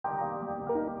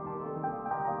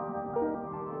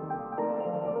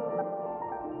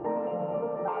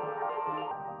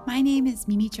My name is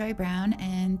Mimi Choi Brown,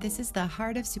 and this is the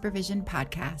Heart of Supervision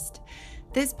podcast.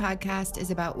 This podcast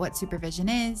is about what supervision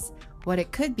is, what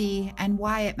it could be, and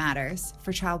why it matters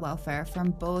for child welfare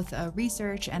from both a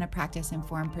research and a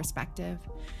practice-informed perspective.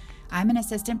 I'm an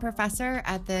assistant professor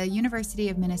at the University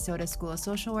of Minnesota School of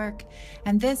Social Work,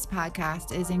 and this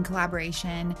podcast is in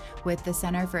collaboration with the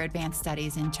Center for Advanced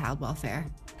Studies in Child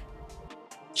Welfare.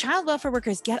 Child welfare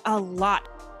workers get a lot.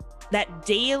 That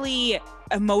daily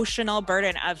emotional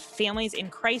burden of families in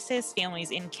crisis,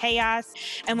 families in chaos.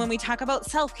 And when we talk about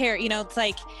self-care, it's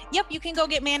like, yep, you can go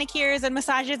get manicures and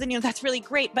massages and, that's really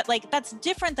great. But that's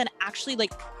different than actually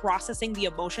processing the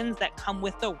emotions that come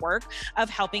with the work of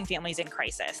helping families in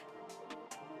crisis.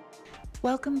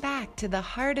 Welcome back to the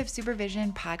Heart of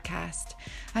Supervision podcast.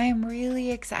 I am really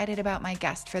excited about my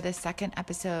guest for this second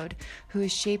episode, who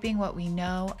is shaping what we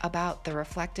know about the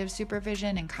reflective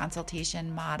supervision and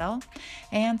consultation model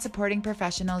and supporting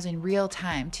professionals in real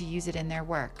time to use it in their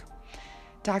work.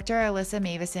 Dr. Alyssa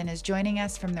Mavison is joining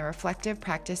us from the Reflective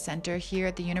Practice Center here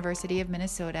at the University of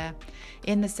Minnesota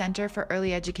in the Center for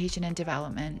Early Education and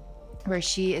Development, where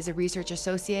she is a research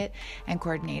associate and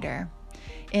coordinator.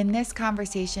 In this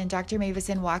conversation, Dr.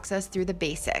 Mavison walks us through the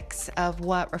basics of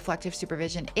what reflective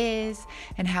supervision is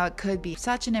and how it could be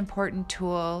such an important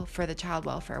tool for the child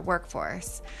welfare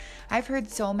workforce. I've heard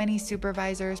so many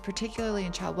supervisors, particularly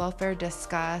in child welfare,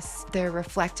 discuss their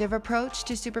reflective approach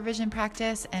to supervision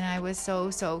practice, and I was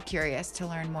so curious to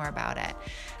learn more about it.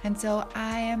 And so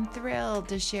I am thrilled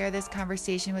to share this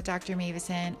conversation with Dr.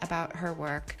 Mavison about her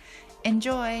work.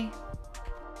 Enjoy!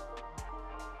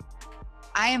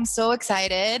 I am so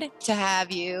excited to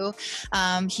have you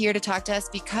here to talk to us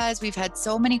because we've had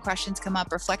so many questions come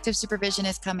up. Reflective supervision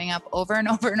is coming up over and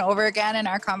over and over again in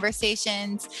our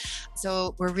conversations.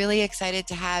 So we're really excited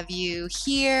to have you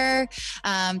here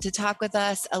to talk with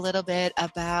us a little bit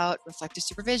about reflective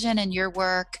supervision and your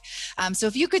work. So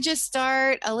if you could just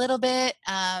start a little bit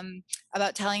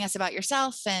about telling us about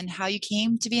yourself and how you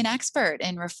came to be an expert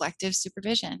in reflective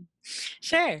supervision.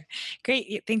 Sure.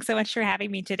 Great. Thanks so much for having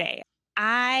me today.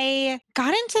 I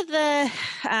got into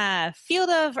the field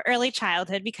of early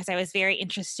childhood because I was very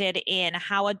interested in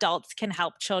how adults can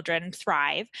help children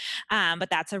thrive, but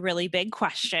that's a really big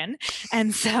question.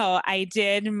 And so I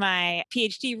did my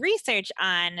PhD research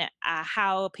on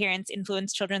how parents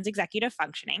influence children's executive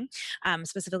functioning,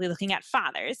 specifically looking at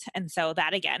fathers. And so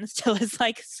that, again, still is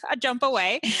a jump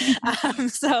away.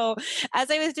 So as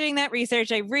I was doing that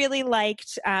research, I really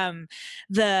liked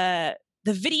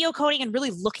the video coding and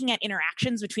really looking at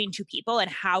interactions between two people and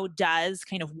how does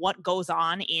kind of what goes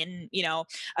on in,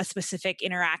 a specific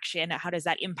interaction, how does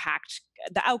that impact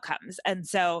the outcomes? And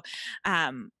so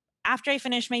after I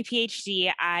finished my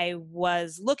PhD, I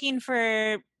was looking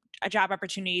for job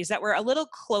opportunities that were a little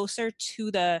closer to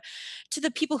the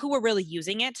people who were really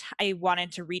using it. I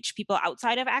wanted to reach people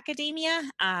outside of academia.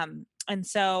 And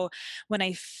so when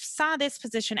I saw this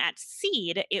position at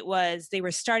SEED, they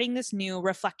were starting this new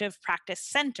reflective practice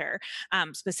center,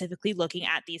 specifically looking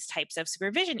at these types of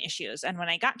supervision issues. And when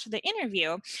I got to the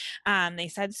interview, they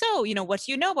said, so, what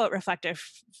do you know about reflective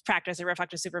practice or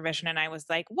reflective supervision? And I was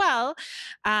like, well,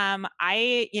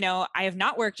 I have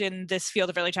not worked in this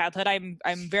field of early childhood. I'm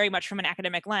very much from an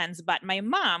academic lens, but my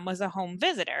mom was a home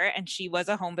visitor and she was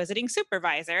a home visiting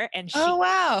supervisor, and she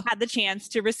had the chance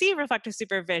to receive reflective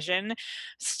supervision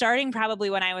starting probably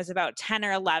when I was about 10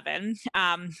 or 11,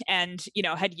 and,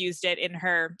 had used it in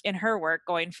her work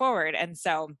going forward. And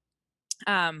so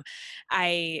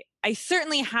I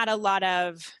certainly had a lot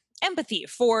of empathy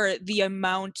for the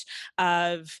amount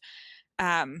of,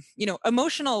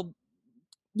 emotional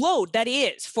load that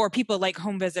is for people like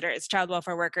home visitors, child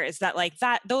welfare workers,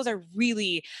 those are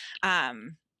really,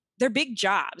 they're big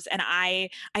jobs. And I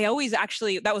always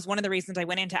actually, that was one of the reasons I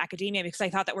went into academia, because I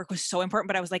thought that work was so important,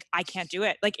 but I was like, I can't do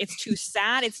it. It's too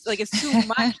sad. It's too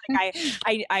much.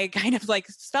 I kind of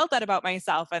felt that about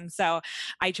myself. And so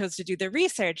I chose to do the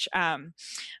research.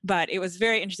 But it was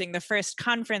very interesting. The first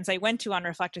conference I went to on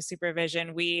reflective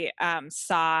supervision, we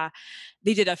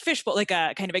they did a fishbowl, a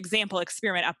kind of example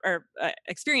experiment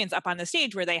experience up on the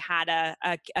stage where they had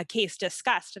a case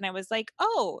discussed. And I was like,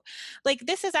 oh,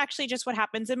 this is actually just what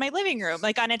happens in my living room,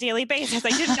 on a daily basis. I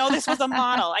didn't know this was a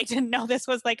model. I didn't know this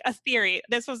was a theory.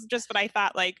 This was just what I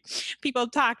thought, people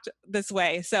talked this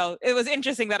way. So it was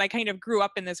interesting that I kind of grew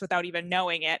up in this without even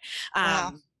knowing it.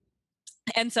 Wow.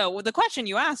 And so the question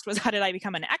you asked was, how did I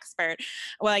become an expert?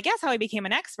 Well, I guess how I became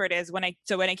an expert is when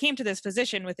I came to this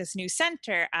position with this new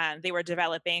center, they were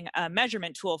developing a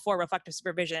measurement tool for reflective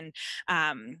supervision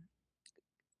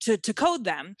to code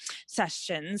them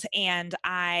sessions. And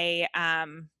I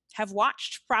have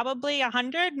watched probably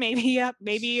 100, maybe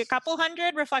a couple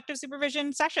hundred reflective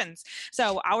supervision sessions.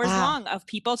 So hours Wow. long of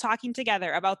people talking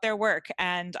together about their work.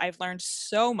 And I've learned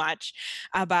so much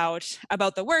about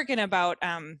the work and about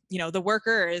the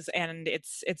workers. And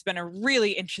it's been a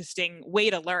really interesting way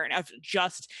to learn of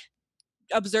just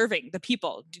observing the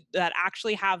people that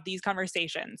actually have these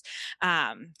conversations.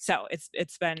 So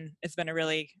it's been a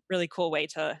really cool way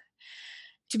to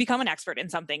become an expert in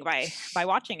something by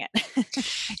watching it.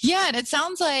 Yeah, and it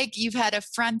sounds like you've had a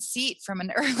front seat from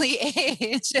an early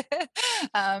age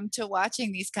to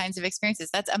watching these kinds of experiences.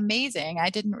 That's amazing. I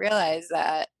didn't realize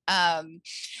that.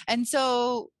 And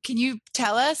so, can you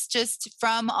tell us just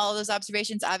from all those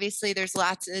observations? Obviously, there's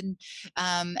lots, and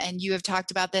you have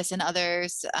talked about this and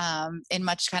others in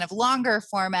much kind of longer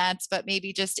formats, but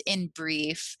maybe just in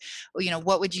brief.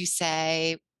 What would you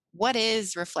say? What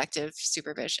is reflective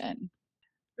supervision?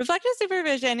 Reflective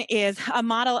supervision is a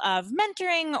model of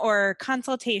mentoring or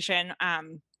consultation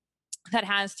that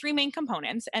has three main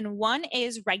components, and one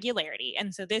is regularity.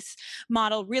 And so this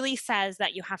model really says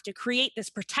that you have to create this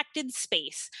protected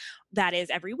space that is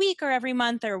every week or every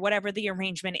month or whatever the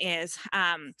arrangement is.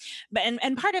 And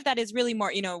part of that is really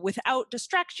more, without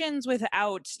distractions,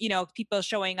 without, people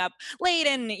showing up late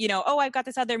and, oh, I've got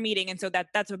this other meeting. And so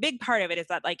that's a big part of it, is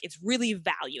that like it's really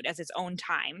valued as its own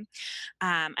time.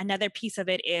 Another piece of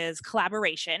it is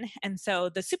collaboration. And so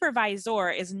the supervisor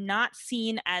is not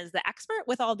seen as the expert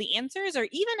with all the answers, or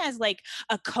even as like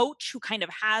a coach who kind of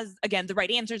has, again, the right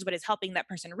answers, but is helping that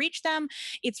person reach them.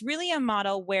 It's really a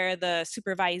model where the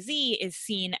supervisee is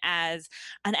seen as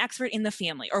an expert in the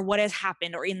family or what has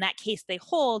happened, or in that case they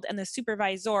hold, and the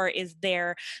supervisor is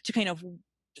there to kind of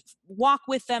walk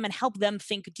with them and help them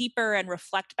think deeper and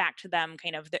reflect back to them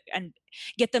and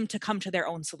get them to come to their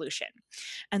own solution.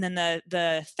 And then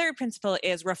the third principle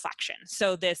is reflection.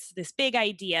 So this big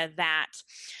idea that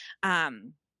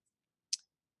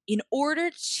in order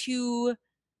to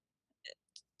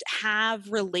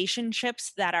have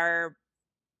relationships that are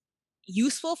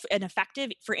useful and effective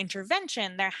for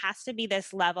intervention, there has to be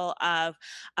this level of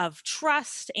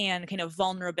trust and kind of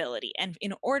vulnerability. And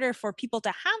in order for people to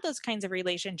have those kinds of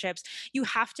relationships, you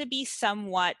have to be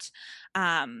somewhat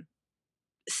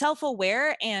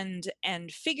self-aware and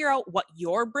figure out what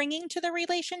you're bringing to the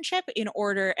relationship, in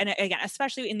order, and again,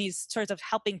 especially in these sorts of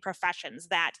helping professions,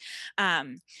 that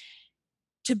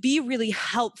to be really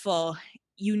helpful,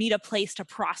 you need a place to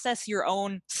process your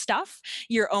own stuff,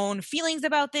 your own feelings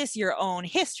about this, your own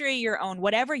history, your own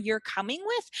whatever you're coming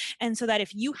with. And so that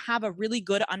if you have a really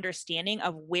good understanding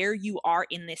of where you are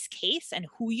in this case and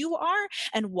who you are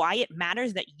and why it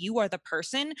matters that you are the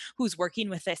person who's working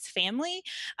with this family,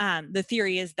 the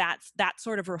theory is that that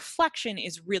sort of reflection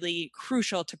is really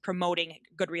crucial to promoting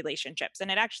good relationships. And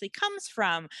it actually comes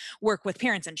from work with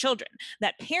parents and children,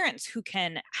 that parents who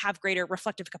can have greater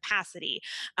reflective capacity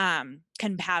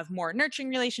can have more nurturing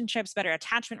relationships, better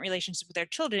attachment relationships with their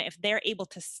children, if they're able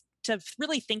to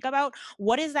really think about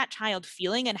what is that child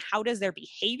feeling and how does their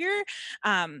behavior,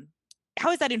 how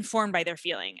is that informed by their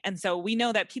feeling. And so we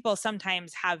know that people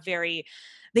sometimes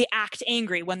they act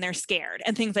angry when they're scared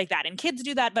and things like that, and kids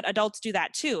do that, but adults do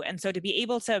that too. And so to be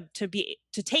able to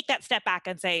take that step back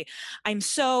and say, I'm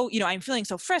feeling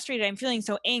so frustrated, I'm feeling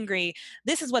so angry,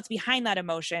 this is what's behind that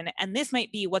emotion, and this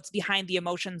might be what's behind the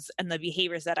emotions and the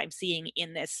behaviors that I'm seeing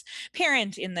in this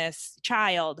parent, in this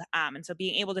child. And so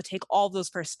being able to take all those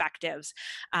perspectives,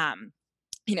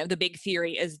 the big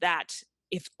theory is that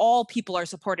if all people are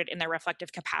supported in their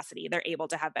reflective capacity, they're able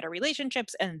to have better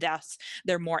relationships, and thus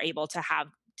they're more able to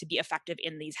be effective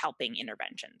in these helping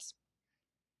interventions.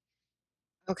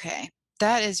 Okay.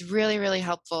 That is really, really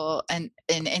helpful, and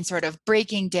in sort of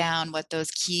breaking down what those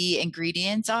key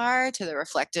ingredients are to the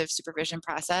reflective supervision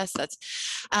process.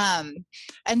 And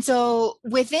so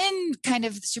within kind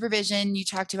of supervision, you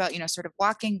talked about, sort of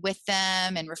walking with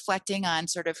them and reflecting on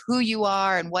sort of who you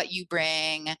are and what you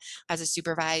bring as a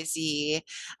supervisee.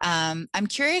 I'm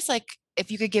curious, like,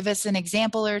 if you could give us an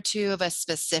example or two of a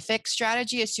specific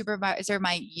strategy a supervisor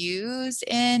might use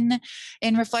in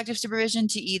reflective supervision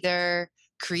to either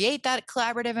create that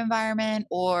collaborative environment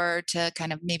or to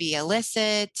kind of maybe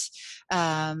elicit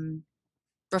um,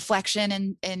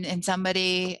 reflection in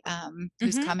somebody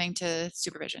who's Hmm. coming to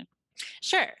supervision.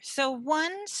 Sure. So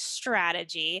one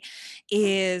strategy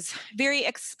is very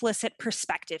explicit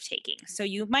perspective taking. So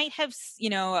you might have,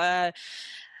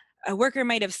 a worker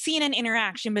might have seen an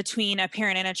interaction between a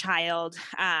parent and a child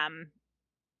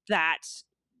that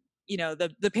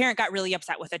the parent got really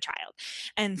upset with a child.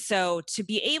 And so to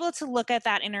be able to look at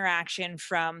that interaction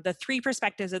from the three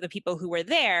perspectives of the people who were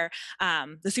there,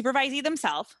 the supervisee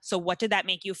themselves. So what did that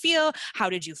make you feel? How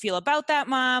did you feel about that,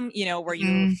 mom? Were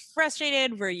you Mhm.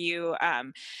 frustrated?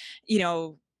 You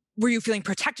know, were you feeling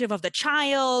protective of the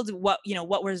child? What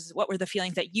were the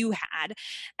feelings that you had?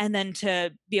 And then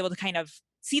to be able to kind of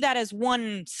see that as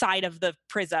one side of the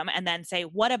prism and then say,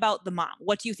 what about the mom?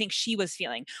 What do you think she was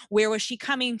feeling? Where was she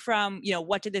coming from?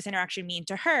 What did this interaction mean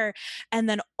to her? And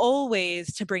then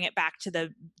always to bring it back to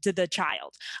the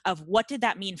child, of what did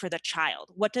that mean for the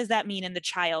child? What does that mean in the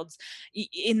child's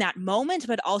in that moment,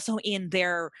 but also in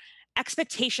their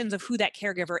expectations of who that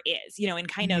caregiver is, and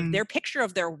kind of Mhm. their picture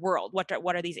of their world. What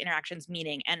are these interactions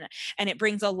meaning? And it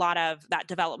brings a lot of that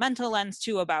developmental lens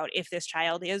too, about if this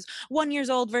child is 1 years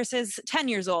old versus 10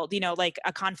 years old, like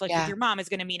a conflict with Yeah. your mom is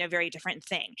going to mean a very different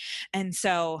thing. And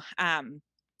so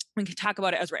we can talk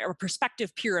about it as a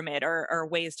perspective pyramid, or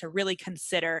ways to really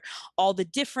consider all the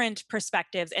different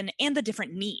perspectives and the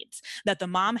different needs that the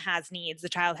mom has needs, the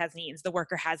child has needs, the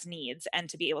worker has needs, and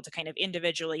to be able to kind of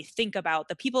individually think about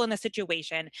the people in the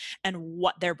situation and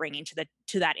what they're bringing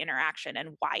to that interaction,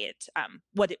 and why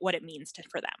what it means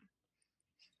for them.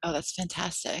 Oh, that's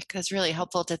fantastic. That's really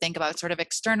helpful to think about sort of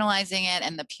externalizing it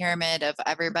and the pyramid of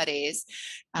everybody's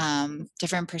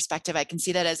different perspective. I can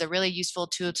see that as a really useful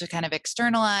tool to kind of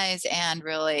externalize and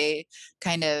really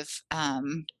kind of,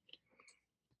 I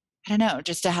don't know,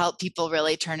 just to help people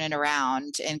really turn it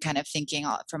around and kind of thinking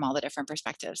from all the different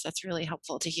perspectives. That's really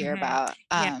helpful to hear Mhm. about.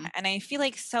 Yeah, and I feel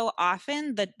like so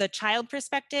often the child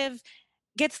perspective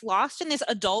gets lost in this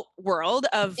adult world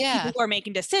of people Yeah. who are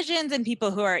making decisions, and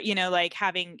people who are, like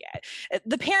having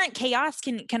the parent chaos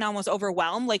can almost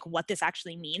overwhelm like what this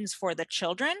actually means for the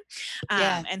children.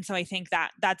 Yeah. And so I think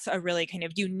that that's a really kind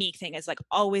of unique thing, is like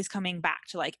always coming back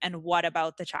to like, and what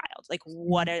about the child? Like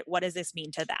what does this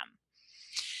mean to them?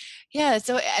 Yeah.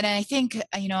 So, and I think,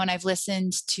 and I've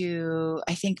listened to,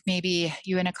 I think maybe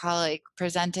you and a colleague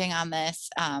presenting on this,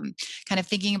 kind of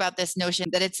thinking about this notion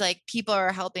that it's like people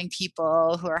are helping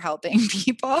people who are helping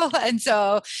people. And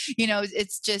so,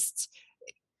 it's just,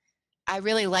 I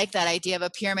really like that idea of a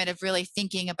pyramid of really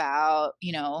thinking about,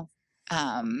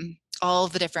 all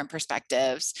of the different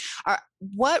perspectives.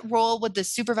 What role would the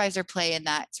supervisor play in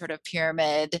that sort of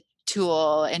pyramid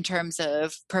tool in terms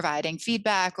of providing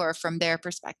feedback or from their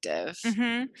perspective?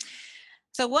 hmm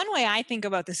So one way I think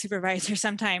about the supervisor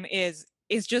sometime is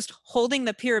just holding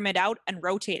the pyramid out and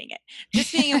rotating it.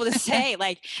 Just being able to say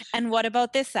like, and what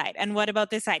about this side? And what about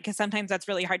this side? Because sometimes that's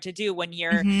really hard to do when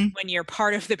you're Mhm. when you're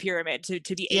part of the pyramid,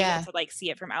 to be able Yeah. to like see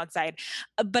it from outside.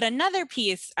 But another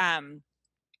piece,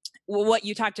 what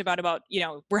you talked about,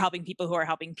 we're helping people who are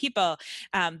helping people.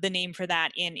 The name for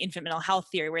that in infant mental health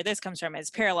theory, where this comes from, is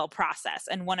parallel process.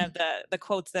 And one of the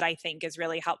quotes that I think is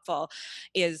really helpful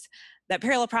is that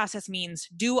parallel process means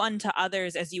do unto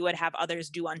others as you would have others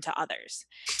do unto others.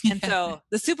 And so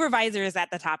the supervisor is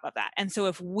at the top of that. And so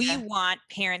if we Yeah. want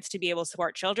parents to be able to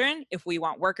support children, if we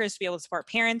want workers to be able to support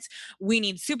parents, we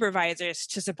need supervisors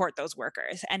to support those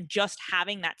workers. And just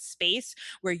having that space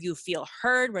where you feel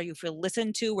heard, where you feel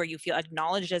listened to, where you feel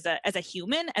acknowledged as a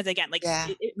human, as again, like Yeah.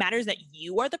 it matters that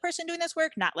you are the person doing this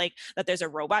work, not like that there's a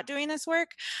robot doing this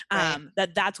work. Right.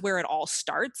 That's where it all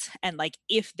starts. And like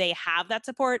if they have that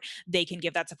support, they can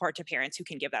give that support to parents who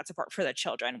can give that support for the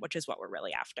children, which is what we're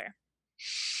really after.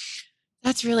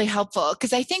 That's really helpful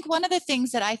because I think one of the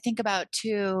things that I think about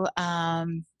too,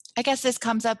 I guess this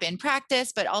comes up in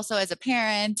practice, but also as a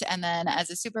parent and then as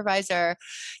a supervisor,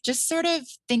 just sort of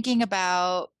thinking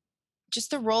about just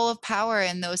the role of power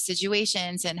in those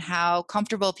situations and how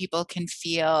comfortable people can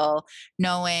feel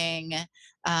knowing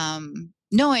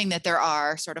knowing that there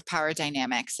are sort of power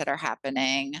dynamics that are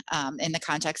happening in the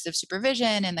context of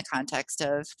supervision, in the context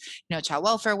of child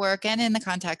welfare work, and in the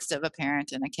context of a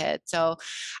parent and a kid. So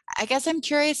I guess I'm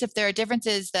curious if there are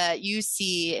differences that you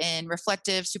see in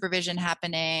reflective supervision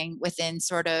happening within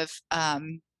sort of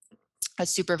a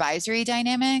supervisory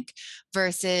dynamic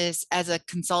versus as a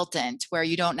consultant where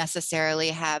you don't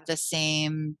necessarily have the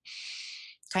same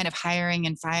kind of hiring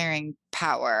and firing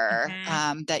power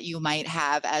Mhm. that you might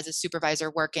have as a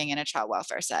supervisor working in a child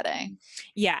welfare setting.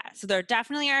 Yeah, so there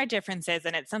definitely are differences,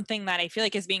 and it's something that I feel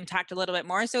like is being talked a little bit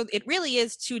more. So it really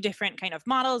is two different kind of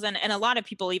models, and a lot of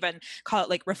people even call it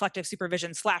like reflective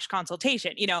supervision slash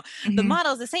consultation. The Hmm.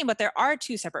 model is the same, but there are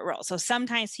two separate roles. So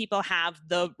sometimes people have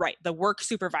the work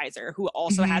supervisor who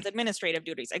also Hmm. has administrative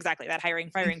duties, exactly that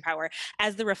hiring firing power,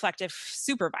 as the reflective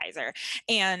supervisor.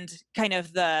 And kind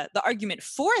of the argument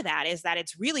for that is that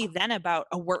it's really then about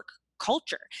a work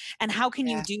culture, and how can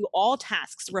you Yeah. do all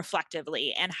tasks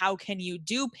reflectively, and how can you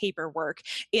do paperwork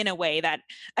in a way that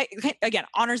again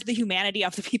honors the humanity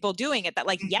of the people doing it, that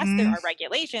like yes there Hmm. are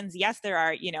regulations, yes there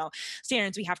are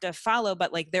standards we have to follow,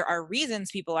 but like there are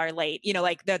reasons people are late,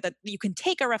 like the you can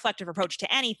take a reflective approach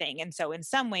to anything. And so in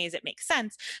some ways it makes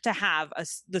sense to have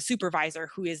the supervisor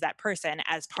who is that person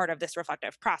as part of this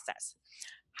reflective process.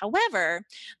 However,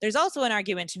 there's also an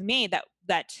argument to be made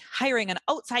that hiring an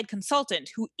outside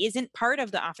consultant who isn't part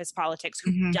of the office politics,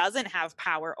 who Hmm. doesn't have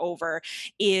power over,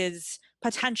 is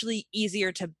potentially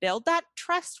easier to build that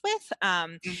trust with.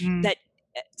 Hmm. That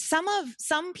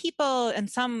some people and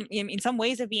some in some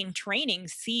ways of being training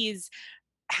sees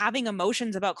having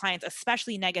emotions about clients,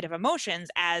 especially negative emotions,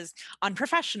 as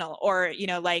unprofessional, or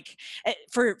like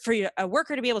for a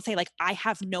worker to be able to say like I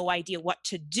have no idea what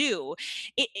to do,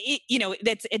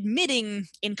 that's admitting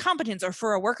incompetence. Or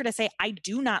for a worker to say I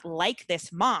do not like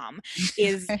this mom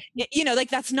is like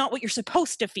that's not what you're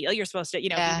supposed to feel. You're supposed to be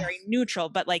Yeah. very neutral,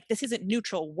 but like this isn't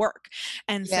neutral work.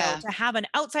 And so Yeah. to have an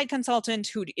outside consultant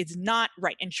who is not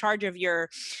right in charge of your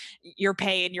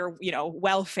pay and your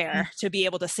welfare, to be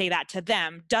able to say that to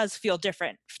them does feel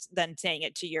different than saying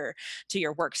it to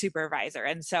your work supervisor.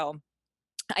 And so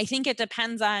I think it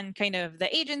depends on kind of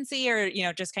the agency, or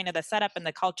just kind of the setup and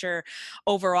the culture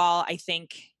overall. I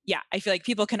think, yeah, I feel like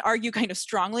people can argue kind of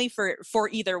strongly for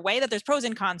either way, that there's pros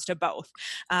and cons to both.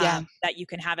 Yeah. That you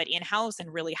can have it in-house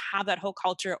and really have that whole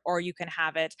culture, or you can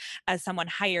have it as someone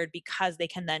hired because they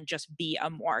can then just be a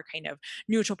more kind of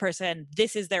neutral person.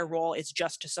 This is their role, is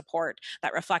just to support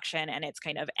that reflection, and it's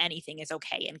kind of anything is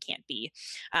okay and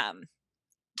um,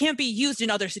 can't be used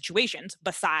in other situations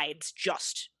besides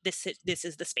just this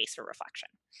is the space for reflection.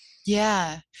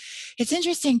 Yeah. It's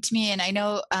interesting to me, and I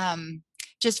know,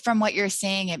 just from what you're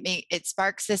saying, it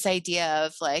sparks this idea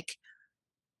of like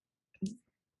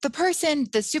the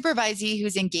supervisee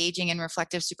who's engaging in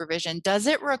reflective supervision, does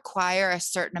it require a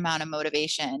certain amount of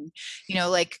motivation?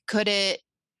 Like, could it,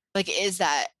 like, is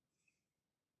that,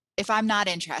 if I'm not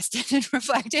interested in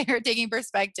reflecting or taking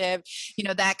perspective,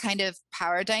 that kind of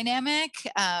power dynamic.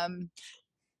 I'm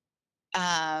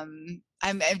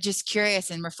just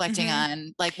curious and reflecting Hmm.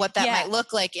 on like what that Yeah. might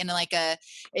look like in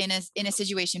a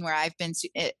situation where I've been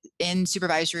in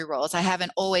supervisory roles. I've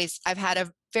had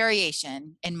a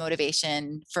variation in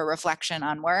motivation for reflection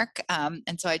on work, and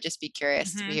so I'd just be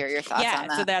curious to Hmm. hear your thoughts on Yeah,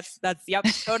 so that. that's yep,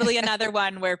 totally another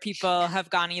one where people have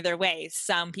gone either way.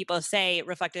 Some people say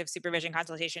reflective supervision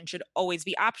consultation should always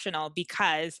be optional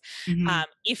because Hmm.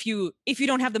 if you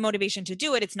don't have the motivation to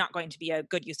do it, it's not going to be a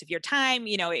good use of your time.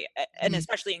 And Hmm.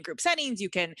 especially in group settings, you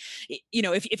can,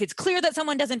 if it's clear that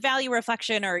someone doesn't value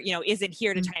reflection, or isn't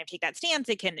here to try and take that stance,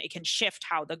 it can shift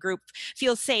how the group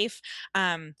feels safe.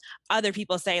 Um, Other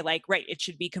people say like, right, it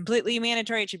should be completely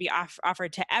mandatory, it should be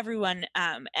offered to everyone.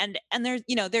 And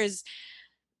there's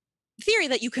theory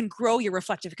that you can grow your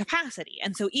reflective capacity.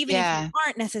 And so even if you Yeah,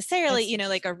 aren't necessarily, that's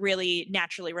like a really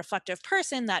naturally reflective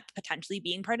person, that potentially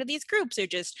being part of these groups, or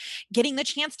just getting the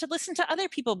chance to listen to other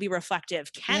people be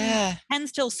reflective, can yeah,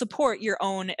 still support your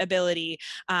own ability,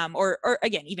 or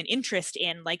again even interest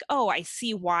in like, oh, I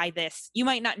see why this, you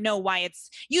might not know why it's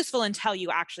useful until you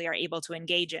actually are able to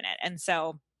engage in it. And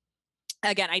so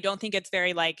again, I don't think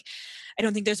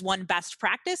there's one best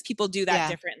practice. People do that yeah.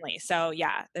 differently. So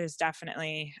yeah, there's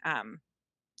definitely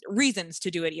reasons to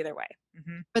do it either way.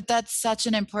 Hmm. But that's such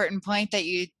an important point that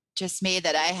you just made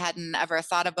that I hadn't ever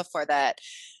thought of before. That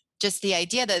just the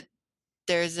idea that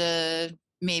there's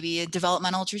maybe a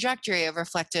developmental trajectory of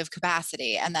reflective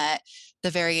capacity, and that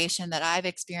the variation that I've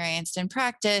experienced in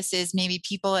practice is maybe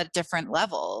people at different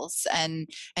levels, and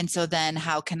so then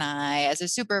how can I as a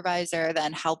supervisor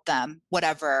then help them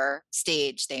whatever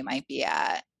stage they might be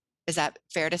at? Is that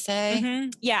fair to say?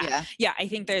 Yeah, Yeah. yeah. I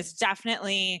think there's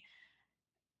definitely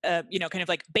kind of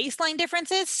like baseline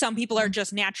differences. Some people are Mhm.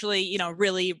 just naturally,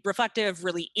 really reflective,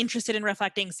 really interested in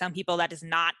reflecting. Some people that is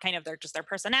not kind of their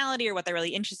personality or what they're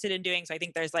really interested in doing. So I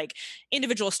think there's like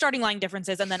individual starting line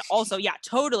differences, and then also, yeah,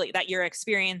 totally, that your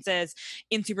experiences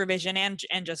in supervision and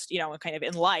just kind of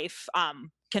in life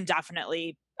can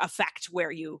definitely affect where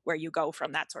you go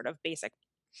from that sort of basic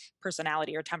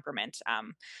personality or temperament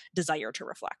desire to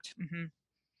reflect. Hmm.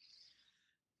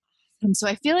 And so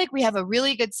I feel like we have a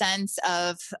really good sense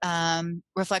of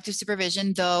reflective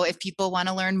supervision, though if people want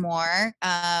to learn more,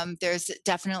 there's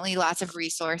definitely lots of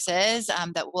resources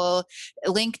that will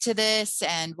link to this,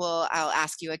 and I'll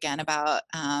ask you again about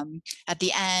at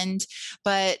the end.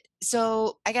 But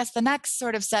so I guess the next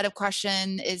sort of set of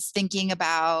question is thinking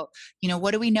about,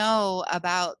 what do we know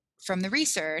about from the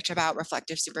research about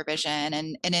reflective supervision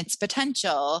and its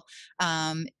potential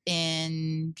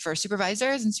in for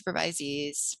supervisors and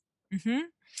supervisees. Hmm.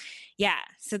 Yeah.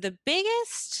 So the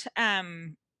biggest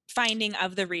finding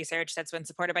of the research that's been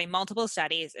supported by multiple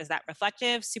studies is that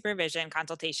reflective supervision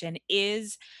consultation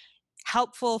is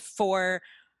helpful for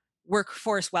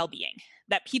workforce well-being,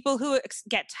 that people who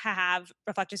get to have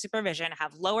reflective supervision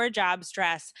have lower job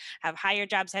stress, have higher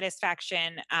job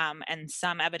satisfaction, and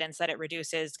some evidence that it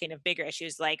reduces kind of bigger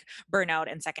issues like burnout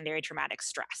and secondary traumatic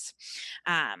stress.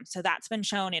 So that's been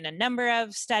shown in a number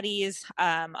of studies.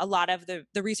 A lot of the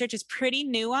research is pretty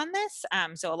new on this.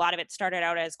 So a lot of it started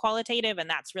out as qualitative, and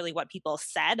that's really what people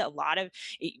said. A lot of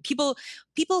people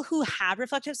who have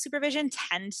reflective supervision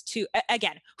tend to,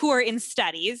 again, who are in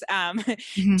studies,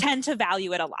 Mhm. tend to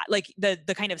value it a lot. Like the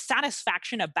kind of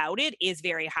satisfaction about it is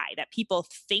very high, that people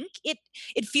think it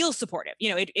feels supportive.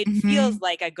 It feels Mhm.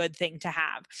 like a good thing to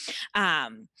have.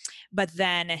 But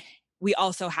then we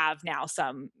also have now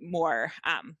some more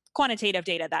quantitative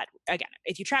data that, again,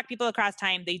 if you track people across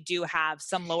time, they do have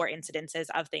some lower incidences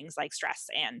of things like stress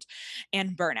and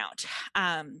burnout.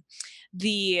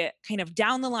 The kind of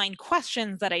down the line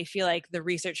questions that I feel like the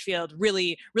research field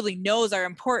really knows are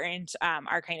important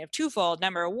are kind of twofold.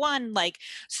 Number one, like,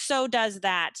 so does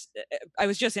that? I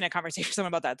was just in a conversation with someone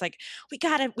about that. It's like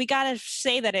we gotta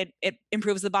say that it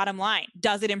improves the bottom line.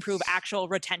 Does it improve actual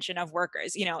retention of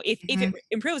workers? If it Mhm.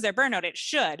 improves their burnout, it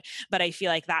should. But I feel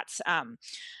like that's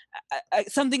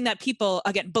something that people,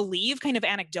 again, believe kind of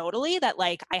anecdotally, that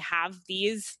like, I have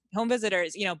these home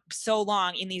visitors so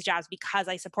long in these jobs because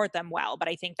I support them well. But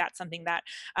I think that's something that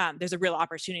there's a real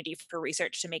opportunity for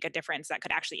research to make a difference that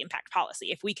could actually impact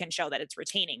policy. If we can show that it's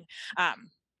retaining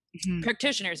Mhm.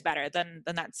 practitioners better, then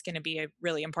that's going to be a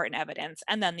really important evidence.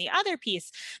 And then the other piece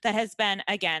that has been,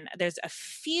 again, there's a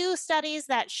few studies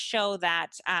that show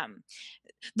that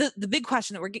the big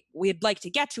question that we'd like to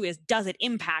get to is, does it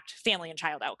impact family and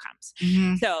child outcomes?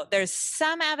 Mhm. So there's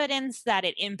some evidence that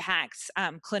it impacts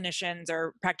clinicians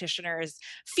or practitioners'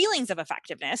 feelings of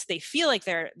effectiveness. They feel like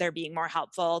they're being more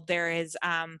helpful. There is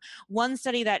one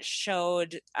study that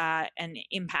showed an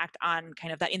impact on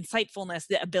kind of that insightfulness,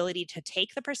 the ability to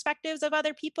take the perspectives of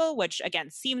other people, which again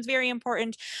seems very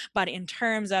important. But in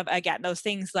terms of, again, those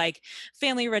things like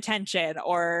family retention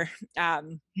or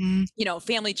Mhm.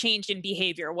 family changed in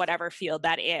behavior, whatever field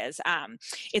that is,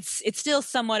 it's still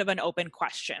somewhat of an open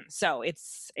question. So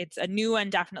it's a new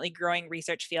and definitely growing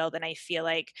research field, and I feel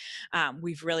like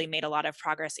we've really made a lot of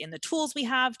progress in the tools we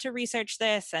have to research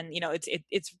this. And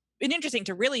it's been interesting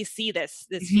to really see this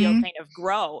field Mhm. kind of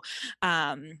grow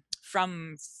from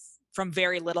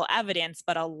very little evidence,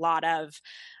 but a lot of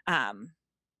um,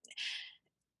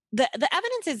 the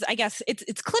evidence is, I guess,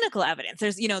 it's clinical evidence.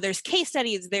 There's case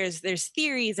studies, there's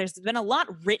theories, there's been a lot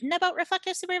written about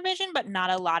reflective supervision, but not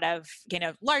a lot of kind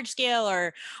of large scale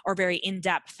or very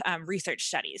in-depth research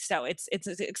studies. So it's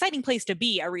an exciting place to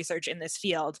be a research in this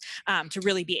field, to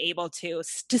really be able to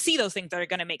see those things that are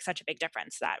going to make such a big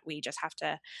difference, that we just have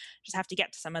to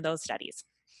get to some of those studies.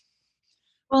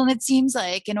 Well, and it seems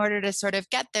like in order to sort of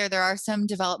get there, there are some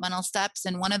developmental steps.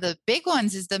 And one of the big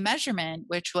ones is the measurement,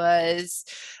 which was,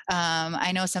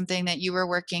 I know something that you were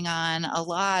working on a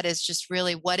lot is just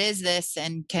really, what is this?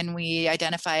 And can we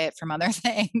identify it from other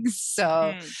things?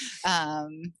 So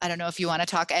Mhm. I don't know if you want to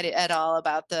talk at all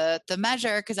about the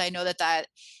measure, because I know that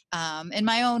in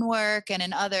my own work and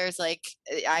in others, like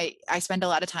I spend a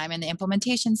lot of time in the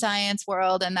implementation science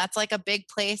world, and that's like a big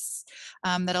place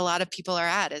that a lot of people are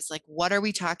at, is like, what are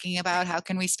we talking about? How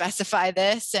can we specify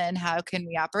this, and how can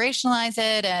we operationalize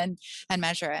it and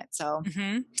measure it? So,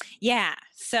 Yeah.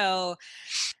 So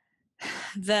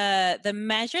the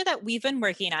measure that we've been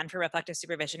working on for reflective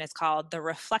supervision is called the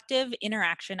Reflective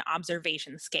Interaction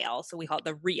Observation Scale. So we call it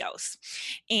the RIOS.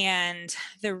 And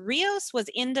the RIOS was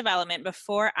in development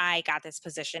before I got this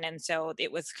position. And so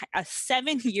it was a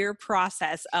 7-year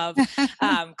process of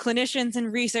clinicians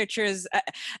and researchers.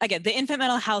 Again, the infant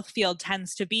mental health field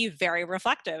tends to be very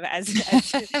reflective, as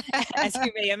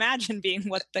you may imagine, being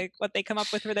what they come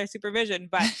up with for their supervision.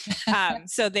 But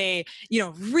so they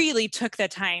really took the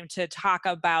time to talk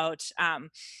about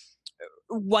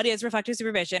what is reflective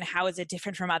supervision, how is it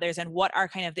different from others, and what are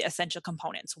kind of the essential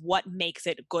components, what makes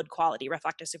it good quality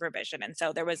reflective supervision. And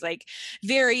so there was like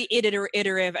very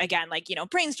iterative, again, like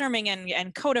brainstorming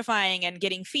and codifying and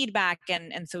getting feedback.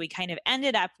 And so we kind of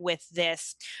ended up with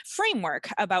this framework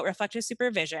about reflective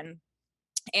supervision.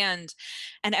 And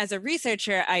as a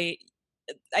researcher,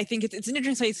 I think it's an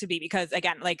interesting place to be because,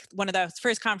 again, like one of the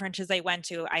first conferences I went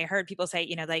to, I heard people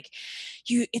say, like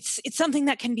it's something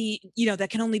that can be, that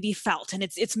can only be felt, and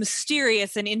it's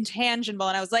mysterious and intangible.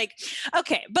 And I was like,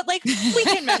 okay, but like we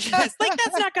can measure this. Like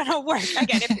that's not going to work.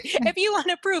 Again, if you want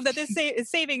to prove that this is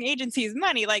saving agencies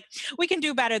money, like we can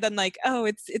do better than like, oh,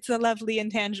 it's a lovely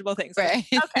intangible thing. So Right.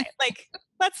 okay, like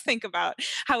let's think about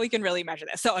how we can really measure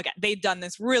this. So again, they've done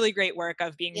this really great work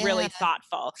of being really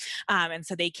thoughtful. And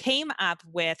so they came up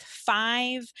with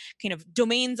 5 kind of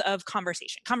domains of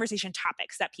conversation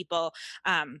topics that people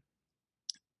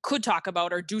could talk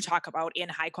about or do talk about in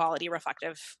high quality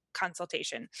reflective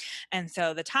consultation. And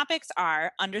so the topics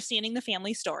are understanding the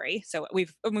family story. So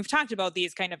we've talked about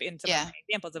these kind of in some of my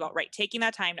examples about, right, taking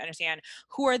that time to understand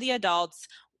who are the adults,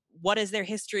 what is their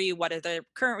history, what are their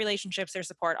current relationships, their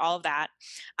support, all of that.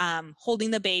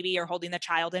 Holding the baby or holding the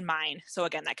child in mind. So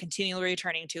again, that continually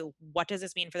returning to what does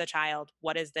this mean for the child?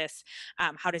 What is this?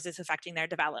 How does this affecting their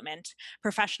development?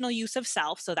 Professional use of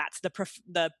self. So that's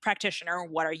the practitioner.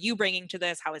 What are you bringing to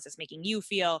this? How is this making you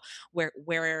feel?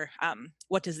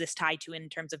 What does this tie to in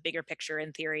terms of bigger picture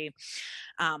in theory?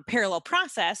 Parallel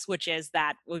process, which is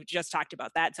that we've just talked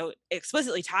about that. So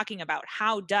explicitly talking about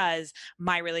how does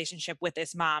my relationship with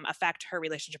this mom affect her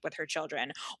relationship with her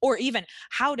children, or even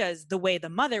how does the way the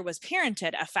mother was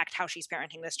parented affect how she's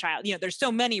parenting this child. There's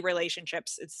so many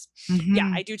relationships. It's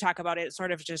I do talk about it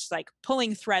sort of just like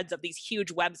pulling threads of these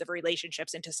huge webs of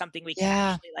relationships into something we can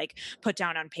actually like put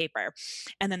down on paper.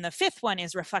 And then the 5th one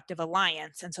is reflective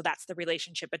alliance, and so that's the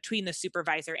relationship between the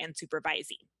supervisor and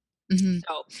supervisee.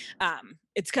 So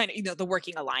it's kind of the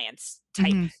working alliance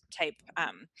type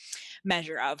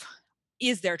measure of,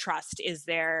 is there trust? Is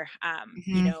there,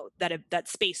 that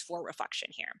space for reflection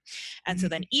here? And so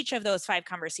then each of those 5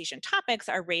 conversation topics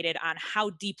are rated on how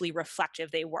deeply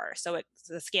reflective they were. So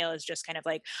the scale is just kind of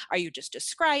like, are you just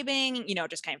describing,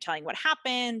 just kind of telling what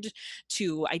happened,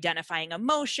 to identifying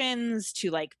emotions,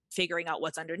 to like figuring out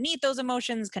what's underneath those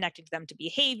emotions, connecting them to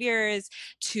behaviors,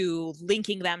 to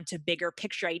linking them to bigger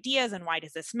picture ideas and why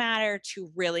does this matter,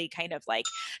 to really kind of like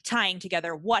tying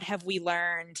together what have we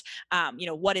learned,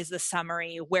 what is the summary,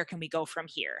 where can we go from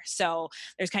here. So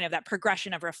there's kind of that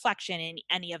progression of reflection in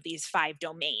any of these 5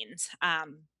 domains.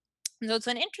 So it's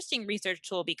an interesting research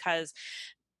tool because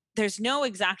there's no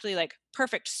exactly like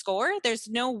perfect score. There's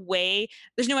no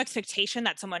expectation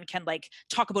that someone can like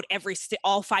talk about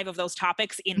all 5 of those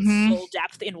topics in full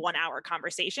depth in 1 hour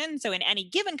conversation. So in any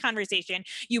given conversation,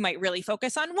 you might really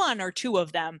focus on 1 or 2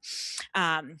 of them.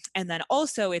 And then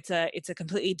also it's a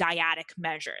completely dyadic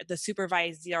measure. The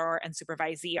supervisor and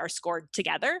supervisee are scored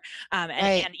together.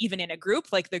 And even in a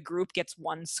group, like the group gets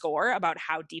 1 score about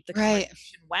how deep the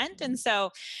conversation went. And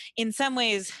so in some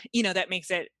ways, that makes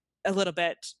it a little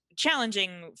bit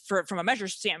challenging from a measure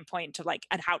standpoint to like,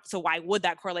 and so why would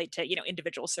that correlate to,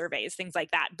 individual surveys, things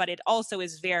like that. But it also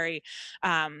is very,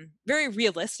 very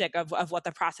realistic of what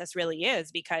the process really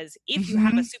is, because if you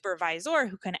have a supervisor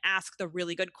who can ask the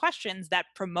really good questions that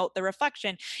promote the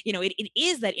reflection, it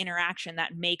is that interaction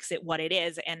that makes it what it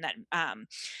is. And that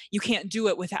you can't do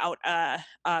it without a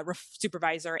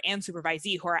supervisor and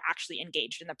supervisee who are actually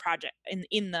engaged in the project,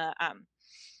 in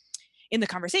the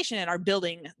conversation, and are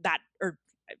building that, or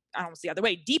almost the other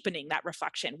way, deepening that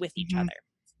reflection with each other.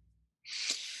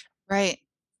 Right.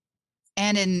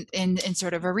 And in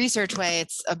sort of a research way,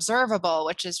 it's observable,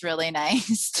 which is really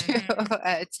nice too.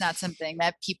 It's not something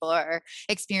that people are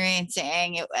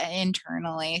experiencing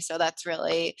internally. So that's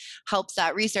really helps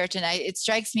that research. And it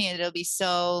strikes me it'll be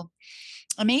so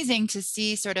amazing to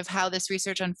see sort of how this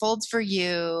research unfolds for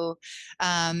you,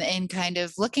 and kind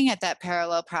of looking at that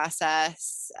parallel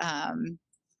process,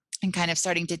 and kind of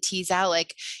starting to tease out,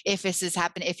 like, if this is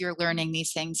happening, if you're learning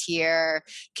these things here,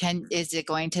 is it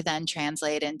going to then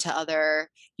translate into other,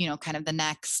 kind of the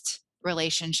next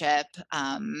relationship,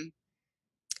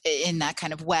 in that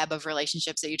kind of web of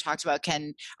relationships that you talked about,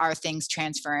 are things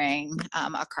transferring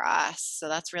across? So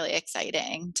that's really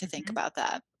exciting to think about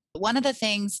that. One of the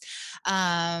things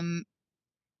that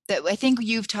I think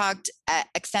you've talked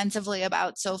extensively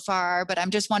about so far, but I'm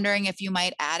just wondering if you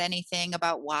might add anything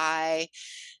about why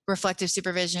reflective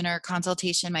supervision or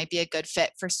consultation might be a good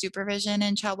fit for supervision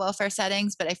in child welfare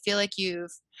settings. But I feel like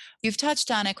you've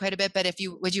touched on it quite a bit, but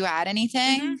would you add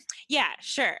anything? Yeah,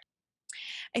 sure.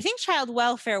 I think child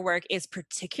welfare work is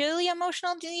particularly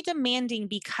emotionally demanding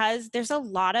because there's a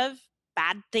lot of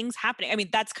bad things happening. I mean,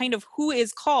 that's kind of who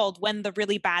is called when the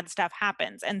really bad stuff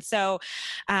happens. And so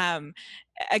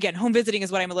again, home visiting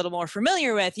is what I'm a little more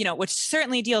familiar with, which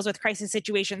certainly deals with crisis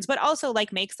situations, but also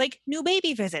like makes like new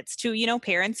baby visits to,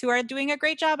 parents who are doing a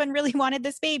great job and really wanted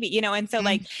this baby, and so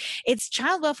like it's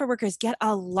child welfare workers get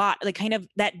a lot, like kind of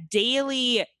that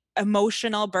daily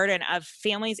emotional burden of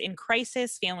families in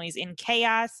crisis, families in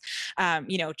chaos,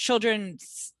 children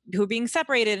who are being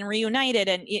separated and reunited.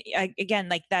 And again,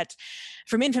 like that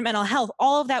from infant mental health,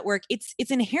 all of that work, it's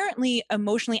inherently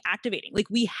emotionally activating. Like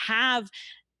we have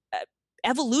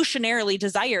evolutionarily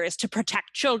desire is to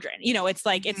protect children, it's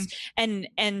like it's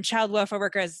and child welfare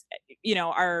workers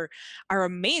are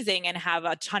amazing and have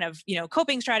a ton of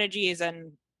coping strategies,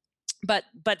 and but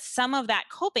some of that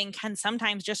coping can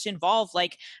sometimes just involve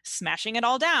like smashing it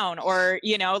all down, or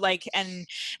like and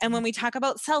when we talk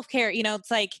about self-care,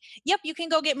 it's like, yep, you can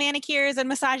go get manicures and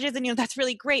massages, and that's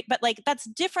really great, but like that's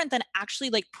different than actually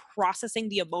like processing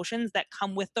the emotions that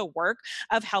come with the work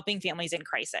of helping families in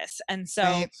crisis. And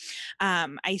so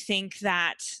I think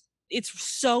that it's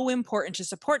so important to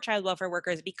support child welfare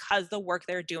workers because the work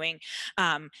they're doing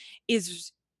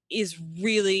is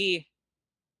really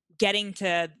getting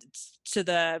to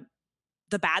the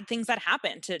bad things that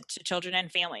happen to children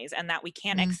and families, and that we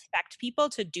can't expect people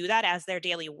to do that as their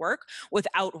daily work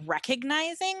without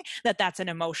recognizing that that's an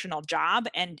emotional job,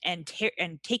 and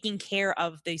taking care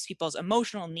of these people's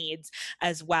emotional needs,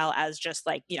 as well as just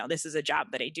like, this is a job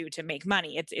that I do to make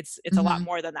money. It's a lot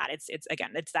more than that. It's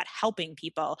again, it's that helping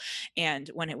people, and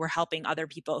when we're helping other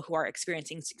people who are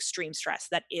experiencing extreme stress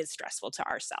that is stressful to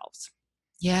ourselves.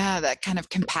 Yeah, that kind of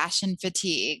compassion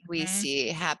fatigue we see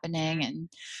happening,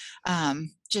 and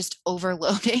just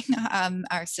overloading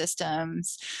our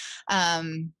systems.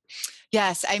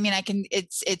 Yes, I mean,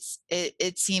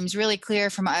 it seems really clear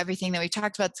from everything that we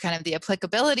talked about, kind of the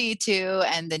applicability to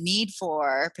and the need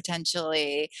for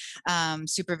potentially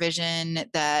supervision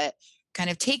that kind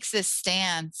of takes this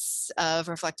stance of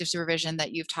reflective supervision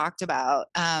that you've talked about.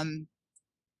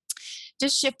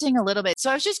 Just shifting a little bit.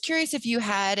 So I was just curious if you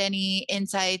had any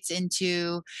insights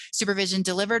into supervision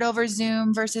delivered over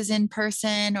Zoom versus in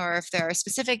person, or if there are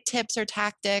specific tips or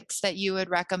tactics that you would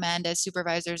recommend as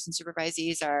supervisors and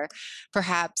supervisees are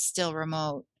perhaps still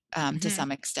remote to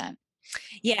some extent.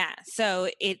 Yeah. So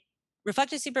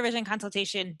reflective supervision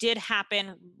consultation did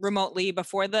happen remotely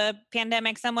before the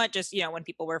pandemic somewhat, just, when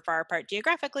people were far apart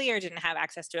geographically or didn't have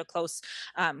access to a close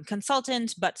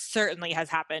consultant, but certainly has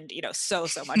happened, so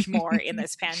much more in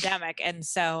this pandemic. And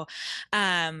so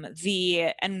and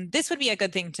this would be a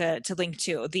good thing to link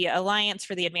to. The Alliance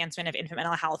for the Advancement of Infant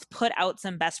Mental Health put out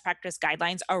some best practice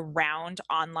guidelines around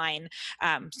online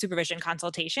supervision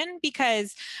consultation,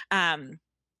 because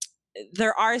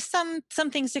there are some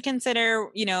things to consider,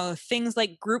 things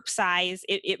like group size.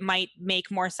 It might make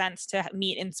more sense to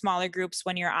meet in smaller groups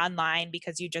when you're online,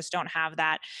 because you just don't have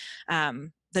that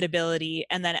that ability.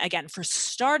 And then again, for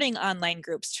starting online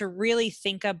groups, to really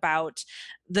think about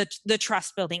the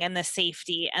trust building and the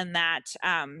safety, and that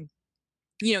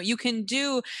you can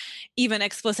do even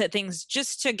explicit things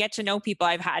just to get to know people.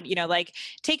 I've had, like,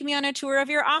 take me on a tour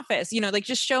of your office, like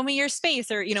just show me your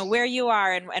space, or, where you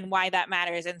are and why that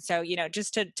matters. And so,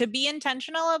 just to be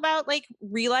intentional about like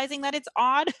realizing that it's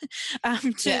odd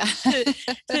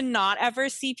to not ever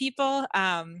see people.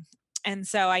 And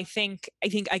so I think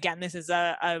again, this is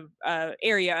a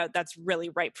area that's really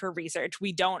ripe for research.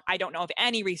 I don't know of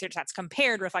any research that's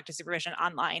compared reflective supervision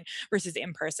online versus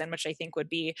in person, which I think would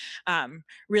be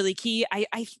really key.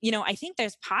 I think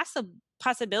there's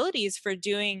possibilities for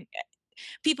doing.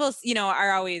 People,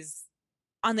 are always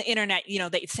on the internet,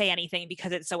 they say anything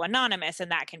because it's so anonymous, and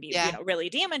that can be, really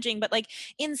damaging. But like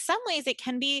in some ways it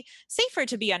can be safer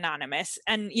to be anonymous,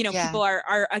 and, people are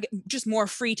just more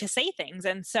free to say things.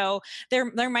 And so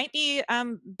there might be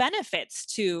benefits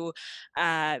to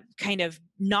kind of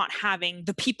not having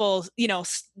the people,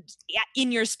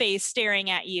 in your space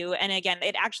staring at you. And again,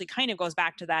 it actually kind of goes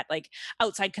back to that like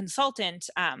outside consultant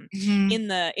in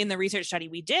the research study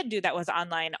we did do that was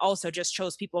online, also just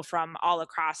chose people from all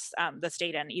across the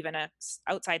state and even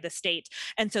outside the state.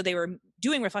 And so they were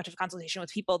doing reflective consultation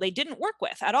with people they didn't work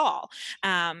with at all.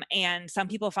 And some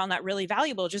people found that really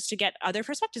valuable, just to get other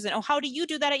perspectives. And, oh, how do you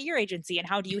do that at your agency? And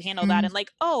how do you handle that? And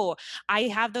like, oh, I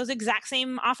have those exact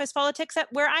same office politics at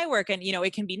where I work. And,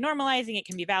 it can be normalizing, it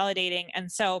can be validating.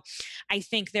 And so I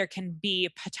think there can be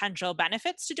potential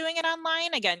benefits to doing it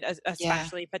online. Again,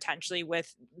 especially potentially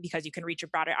because you can reach a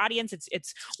broader audience.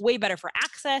 It's way better for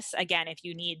access. Again, if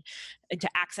you need to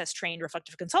access trained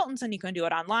reflective consultants and you can do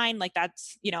it online, like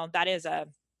that's, that is an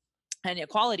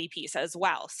equality piece as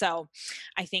well. So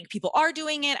I think people are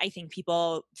doing it. I think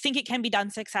people think it can be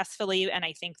done successfully. And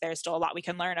I think there's still a lot we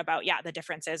can learn about, the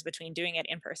differences between doing it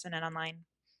in person and online.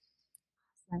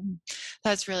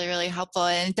 That's really, really helpful.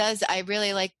 And it does, I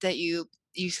really like that you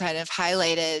kind of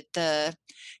highlighted the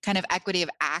kind of equity of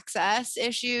access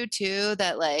issue too,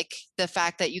 that like the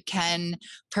fact that you can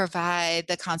provide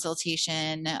the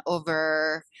consultation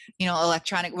over,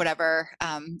 electronic, whatever,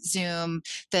 Zoom,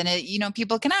 then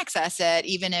people can access it,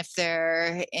 even if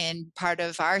they're in part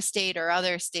of our state or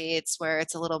other states where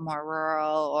it's a little more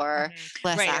rural or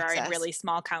less Right, or are in access. really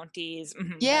small counties.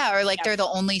 Yeah, or like Yep, they're the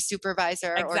only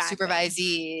supervisor or exactly.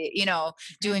 supervisee, Mhm.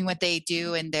 doing what they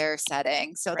do in their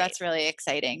setting. So Right. that's really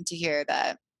exciting to hear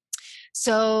that.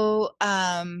 So,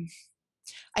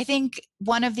 I think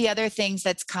one of the other things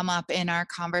that's come up in our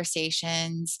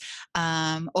conversations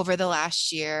over the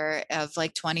last year of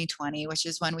like 2020, which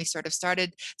is when we sort of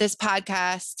started this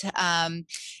podcast,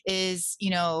 is,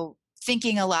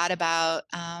 thinking a lot about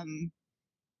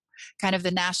kind of the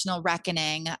national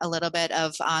reckoning, a little bit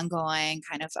of ongoing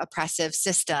kind of oppressive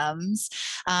systems,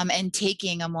 and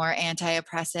taking a more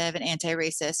anti-oppressive and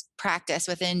anti-racist practice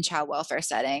within child welfare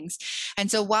settings.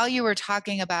 And so while you were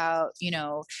talking about,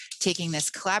 taking this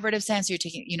collaborative sense, you're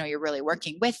taking, you're really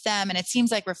working with them. And it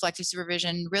seems like reflective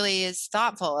supervision really is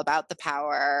thoughtful about the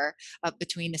power of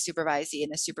between the supervisee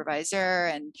and the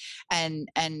supervisor,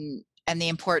 and the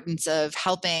importance of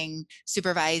helping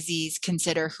supervisees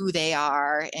consider who they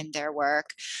are in their work.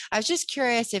 I was just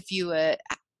curious if you would,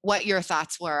 what your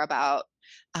thoughts were about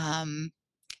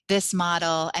this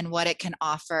model and what it can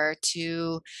offer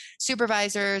to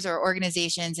supervisors or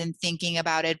organizations in thinking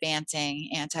about advancing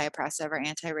anti-oppressive or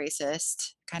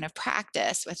anti-racist kind of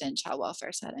practice within child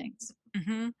welfare settings.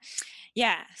 hmm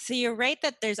Yeah. So you're right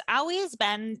that there's always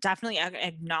been definitely an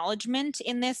acknowledgement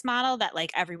in this model that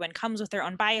like everyone comes with their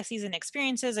own biases and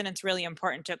experiences, and it's really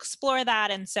important to explore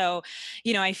that. And so,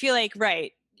 I feel like,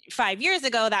 right. 5 years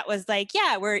ago, that was like,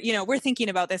 yeah, we're thinking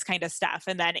about this kind of stuff.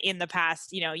 And then in the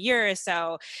past, year or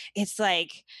so, it's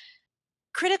like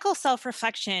critical self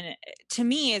reflection to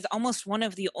me is almost one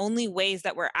of the only ways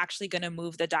that we're actually going to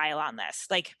move the dial on this.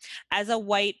 Like, as a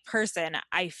white person,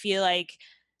 I feel like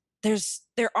there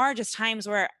are just times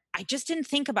where I just didn't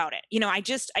think about it. I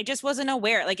just wasn't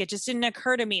aware. Like it just didn't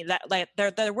occur to me that like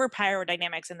there were power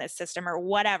dynamics in this system or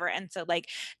whatever. And so like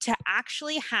to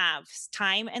actually have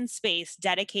time and space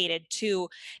dedicated to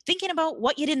thinking about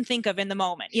what you didn't think of in the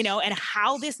moment, and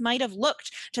how this might have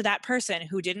looked to that person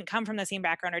who didn't come from the same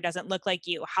background or doesn't look like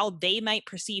you, how they might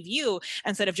perceive you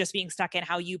instead of just being stuck in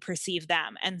how you perceive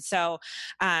them. And so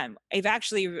I've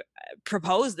actually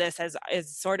proposed this as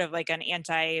sort of like an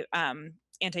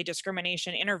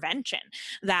anti-discrimination intervention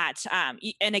that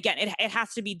and again it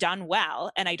has to be done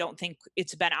well, and I don't think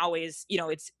it's been always,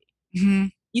 it's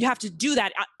Mhm. you'd have to do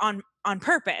that on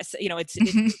purpose,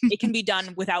 it can be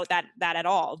done without that at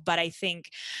all. But I think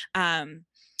um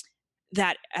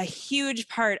that a huge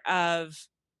part of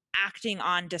acting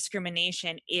on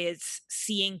discrimination is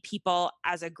seeing people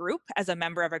as a group, as a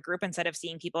member of a group, instead of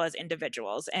seeing people as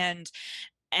individuals. And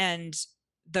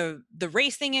the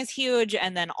race thing is huge,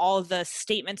 and then all the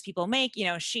statements people make,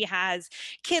 she has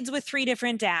kids with three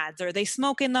different dads, or they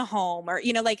smoke in the home, or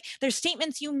like there's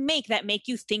statements you make that make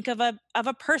you think of a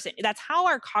person. That's how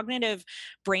our cognitive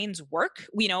brains work.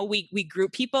 We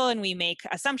group people and we make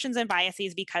assumptions and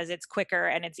biases because it's quicker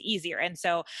and it's easier. And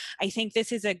so I think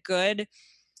this is a good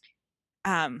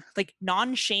like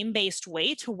non-shame based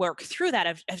way to work through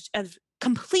that, of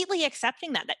completely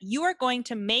accepting that you are going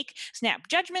to make snap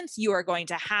judgments, you are going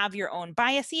to have your own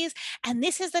biases, and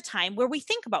this is the time where we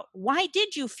think about, why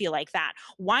did you feel like that?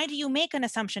 Why do you make an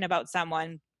assumption about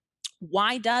someone?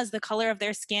 Why does the color of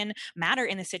their skin matter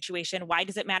in this situation? Why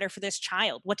does it matter for this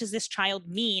child? What does this child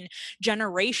mean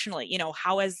generationally?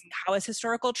 How has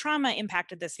historical trauma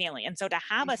impacted this family? And so to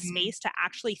have a Mhm. space to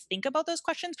actually think about those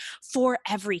questions for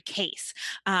every case,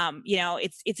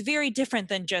 it's very different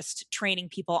than just training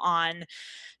people on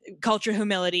culture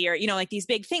humility, or like these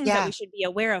big things that we Yeah. should be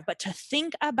aware of. But to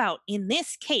think about, in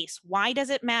this case, why does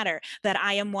it matter that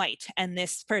I am white and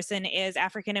this person is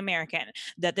African American,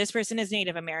 that this person is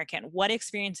Native American? What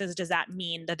experiences does that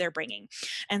mean that they're bringing?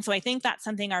 And so I think that's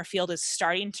something our field is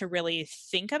starting to really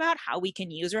think about, how we can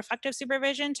use reflective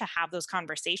supervision to have those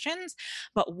conversations.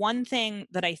 But one thing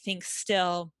that I think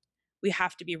still we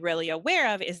have to be really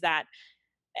aware of is that,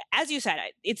 as you said,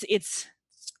 it's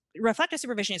reflective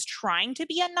supervision is trying to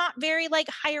be a not very like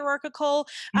hierarchical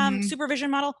Mhm. supervision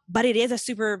model, but it is a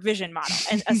supervision model.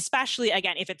 And especially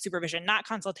again, if it's supervision, not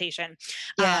consultation,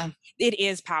 Yeah. it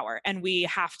is power. And we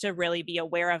have to really be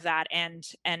aware of that, and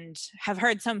have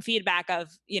heard some feedback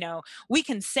of, we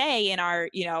can say in our,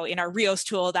 in our Rios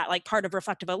tool that like part of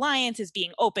Reflective Alliance is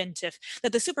being open to,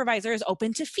 that the supervisor is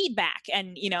open to feedback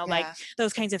and, like Yeah.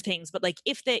 those kinds of things. But like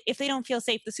if they don't feel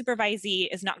safe, the supervisee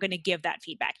is not going to give that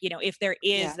feedback, if there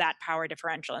is Yeah. that power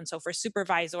differential. And so for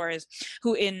supervisors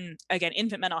who in, again,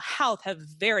 infant mental health have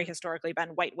very historically been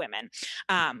white women,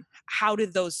 how do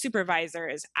those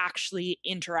supervisors actually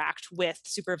interact with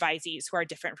supervisees who are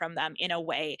different from them in a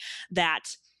way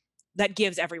that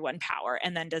gives everyone power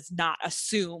and then does not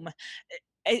assume,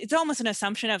 it's almost an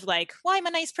assumption of like, well, I'm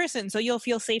a nice person, so you'll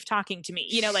feel safe talking to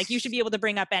me. Like you should be able to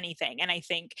bring up anything. And I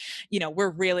think, we're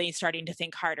really starting to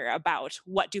think harder about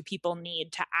what do people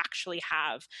need to actually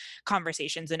have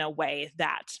conversations in a way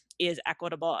that is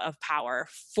equitable of power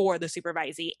for the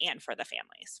supervisee and for the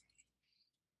families.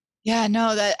 Yeah,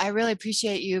 no, that I really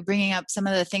appreciate you bringing up some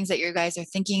of the things that you guys are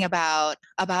thinking about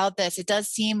this. It does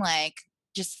seem like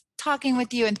just talking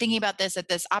with you and thinking about this at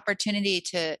this opportunity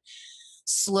to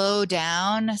slow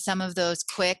down some of those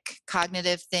quick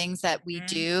cognitive things that we Mhm.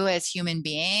 do as human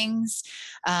beings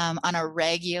on a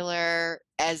regular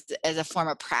as a form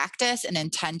of practice and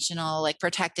intentional like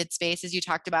protected space as you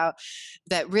talked about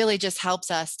that really just helps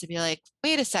us to be like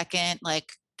wait a second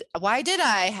like why did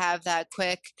I have that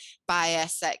quick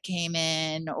bias that came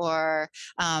in or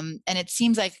and it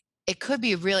seems like it could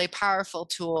be a really powerful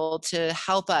tool to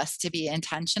help us to be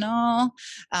intentional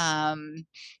um,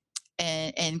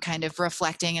 and kind of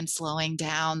reflecting and slowing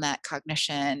down that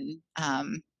cognition.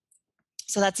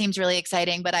 So that seems really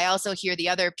exciting. But I also hear the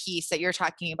other piece that you're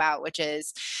talking about, which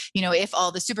is, if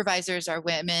all the supervisors are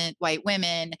women, white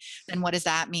women, then what does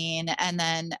that mean? And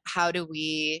then how do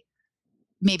we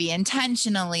maybe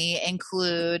intentionally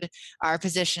include our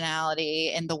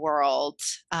positionality in the world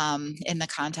in the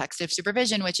context of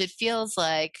supervision, which it feels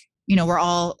like, we're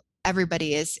all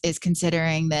everybody is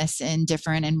considering this in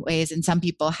different in ways and some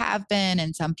people have been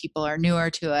and some people are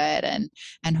newer to it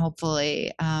and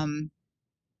hopefully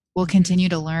we'll Mhm. continue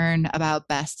to learn about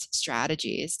best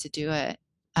strategies to do it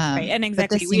Right, and but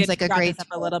exactly, this we seems had like a brought this great up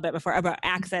a tool. little bit before about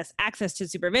access to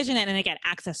supervision, and then again,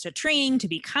 access to training to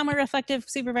become a reflective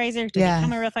supervisor, to Yeah.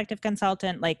 become a reflective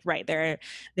consultant. Like, right, there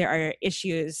are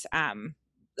issues,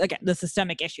 again, the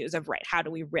systemic issues of, right, how do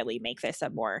we really make this a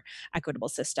more equitable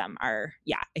system are,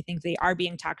 yeah, I think they are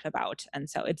being talked about, and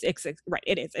so it's right,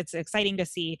 it is. It's exciting to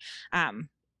see,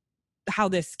 how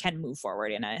this can move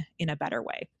forward in a better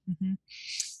way. Mhm.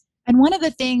 And one of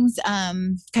the things,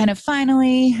 kind of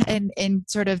finally, in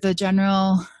sort of the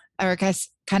general, or I guess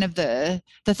kind of the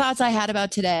thoughts I had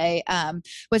about today,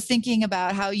 was thinking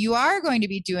about how you are going to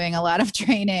be doing a lot of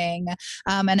training,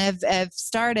 and have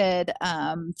started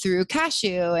through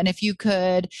Cashew. And if you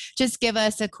could just give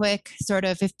us a quick sort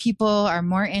of, if people are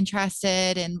more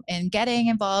interested in getting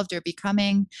involved or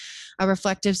becoming a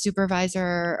reflective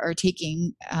supervisor or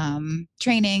taking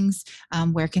trainings,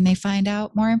 where can they find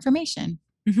out more information?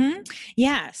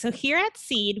 Yeah. So here at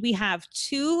Seed, we have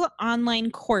two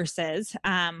online courses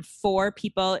for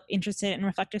people interested in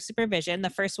reflective supervision.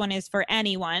 The first one is for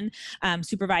anyone,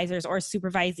 supervisors or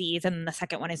supervisees, and the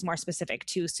second one is more specific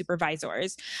to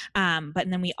supervisors. But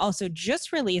then we also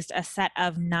just released a set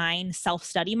of 9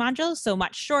 self-study modules, so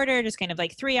much shorter, just kind of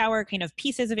like 3-hour kind of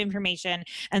pieces of information,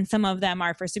 and some of them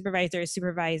are for supervisors,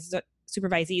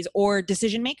 supervisees, or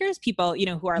decision makers, people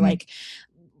who are Mhm. like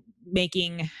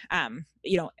making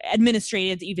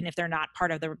administrative, even if they're not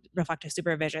part of the reflective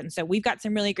supervision. So we've got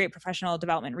some really great professional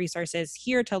development resources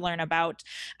here to learn about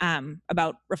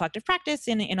reflective practice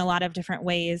in a lot of different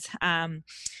ways.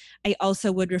 I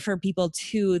also would refer people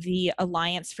to the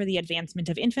Alliance for the Advancement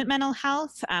of Infant Mental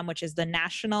Health, which is the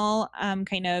national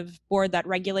kind of board that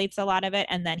regulates a lot of it.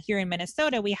 And then here in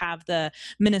Minnesota, we have the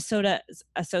Minnesota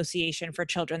Association for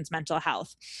Children's Mental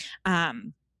Health.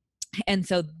 And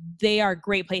so they are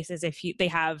great places if they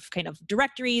have kind of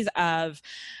directories of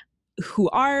who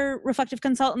are reflective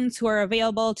consultants who are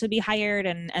available to be hired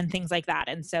and things like that.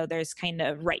 And so there's kind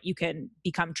of, right, you can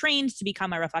become trained to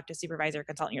become a reflective supervisor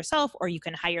consultant yourself, or you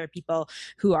can hire people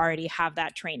who already have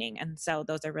that training. And so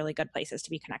those are really good places to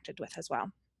be connected with as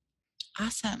well.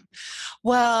 Awesome.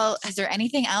 Well, is there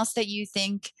anything else that you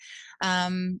think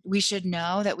we should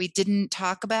know that we didn't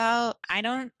talk about? I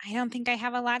don't think I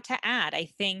have a lot to add. I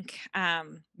think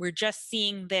we're just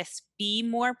seeing this be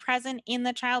more present in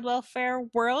the child welfare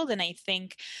world, and I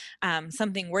think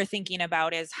something we're thinking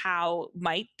about is how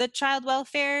might the child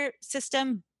welfare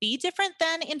system be different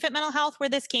than infant mental health, where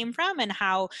this came from, and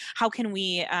how can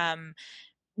we kind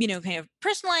of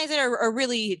personalize it, or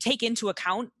really take into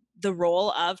account the role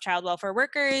of child welfare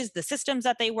workers, the systems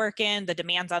that they work in, the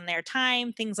demands on their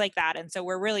time, things like that. And so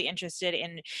we're really interested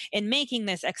in making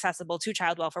this accessible to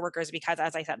child welfare workers because,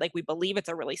 as I said, like, we believe it's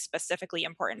a really specifically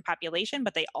important population,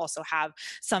 but they also have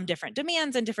some different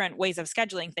demands and different ways of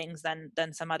scheduling things than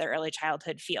some other early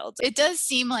childhood fields. It does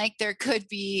seem like there could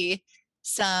be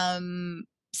some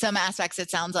aspects, it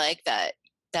sounds like, that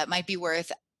might be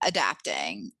worth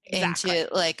adapting Exactly.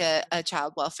 into like a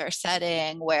child welfare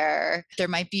setting where there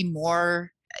might be more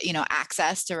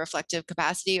access to reflective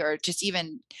capacity, or just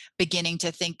even beginning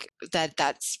to think that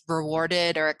that's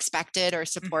rewarded or expected or Hmm.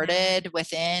 supported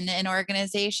within an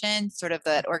organization, sort of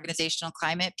that Hmm. organizational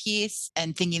climate piece,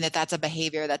 and thinking that that's a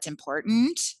behavior that's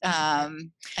important. I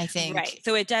think. Right.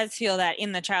 So it does feel that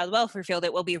in the child welfare field,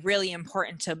 it will be really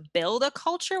important to build a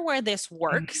culture where this Mhm.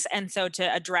 works. And so to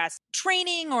address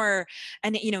training,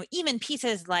 and even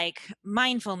pieces like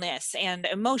mindfulness and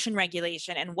emotion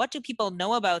regulation, and what do people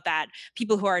know about that?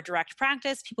 People who are direct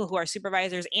practice, people who are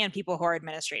supervisors, and people who are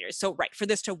administrators. So, right, for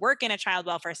this to work in a child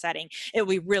welfare setting, it will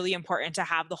be really important to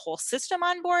have the whole system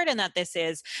on board, and that this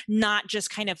is not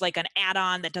just kind of like an add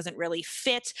on that doesn't really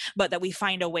fit, but that we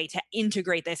find a way to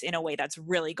integrate this in a way that's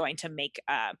really going to make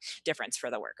a difference for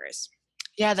the workers.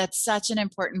 Yeah, that's such an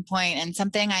important point, and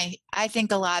something I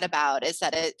think a lot about is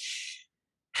that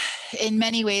in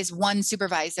many ways, one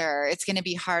supervisor, it's going to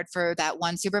be hard for that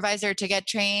one supervisor to get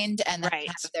trained and then Right.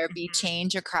 have there be Mhm.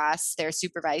 change across their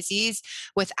supervisees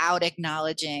without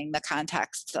acknowledging the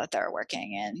context that they're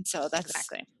working in. So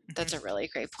Exactly. that's Mhm. a really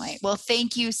great point. Well,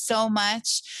 thank you so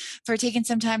much for taking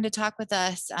some time to talk with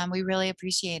us. We really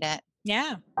appreciate it.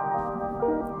 Yeah.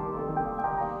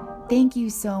 Thank you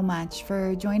so much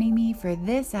for joining me for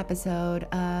this episode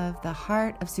of the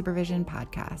Heart of Supervision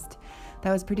podcast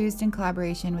that was produced in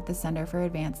collaboration with the Center for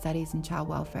Advanced Studies in Child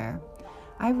Welfare.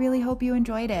 I really hope you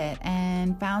enjoyed it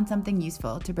and found something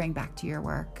useful to bring back to your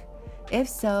work. If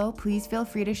so, please feel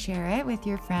free to share it with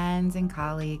your friends and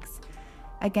colleagues.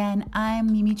 Again,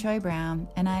 I'm Mimi Choi Brown,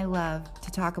 and I love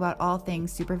to talk about all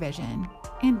things supervision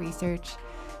and research.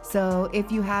 So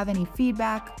if you have any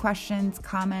feedback, questions,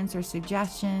 comments, or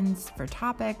suggestions for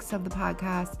topics of the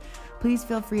podcast, please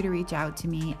feel free to reach out to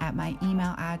me at my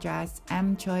email address,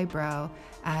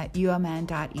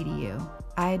 mchoibro@umn.edu.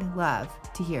 I'd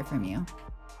love to hear from you.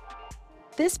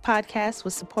 This podcast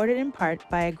was supported in part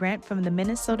by a grant from the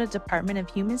Minnesota Department of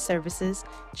Human Services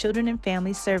Children and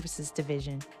Family Services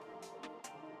Division.